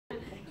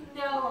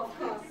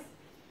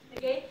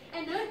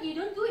you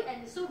don't do it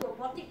and it's so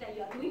robotic that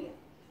you are doing it.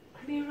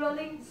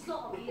 Mirroring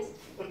sort of is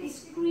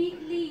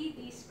discreetly.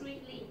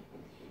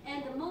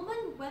 And the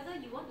moment whether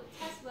you want to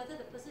test whether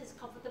the person is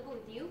comfortable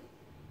with you,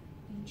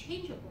 you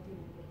change your body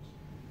language.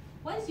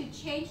 Once you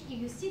change, if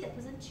you see the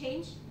person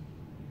change,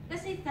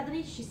 let's say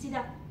suddenly she sit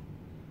up,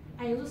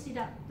 I also sit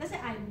up. Let's say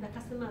I'm the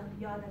customer,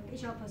 you are the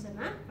HR person,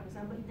 for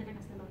example, internet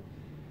customer.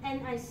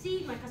 And I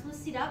see my customer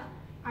sit up,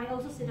 I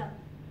also sit up.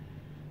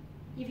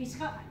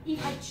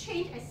 If I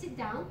change, I sit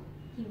down,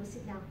 he will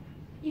sit down.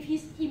 If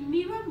he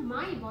mirrors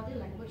my body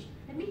language,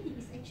 that means he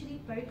is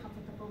actually very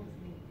comfortable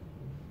with me.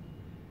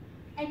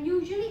 And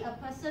usually a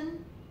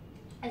person,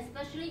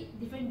 especially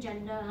different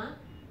gender,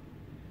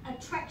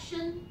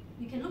 attraction,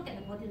 you can look at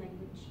the body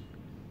language.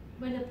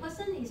 When the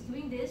person is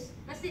doing this,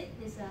 let's say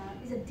it's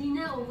a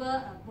dinner over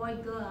a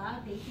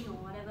boy-girl dating or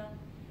whatever.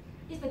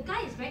 If the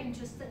guy is very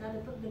interested, the guy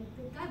will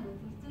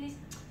do this,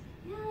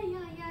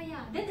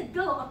 yeah. Then the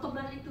girl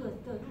automatically do the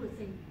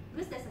same.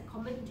 Because there's a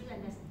common interest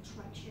and there's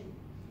attraction.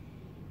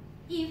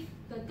 If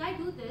the guy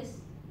do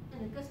this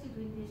and the girl still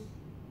doing this,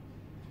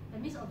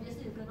 that means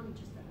obviously the girl not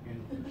interested.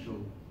 End of the show.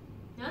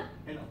 Huh?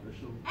 End of the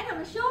show. End of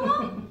the show.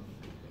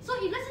 So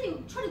if let's say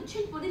you try to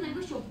change body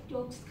language,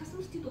 your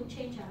customers still don't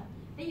change,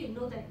 then you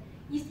know that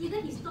it's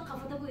either he's not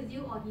comfortable with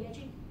you or he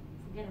actually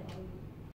forget about you.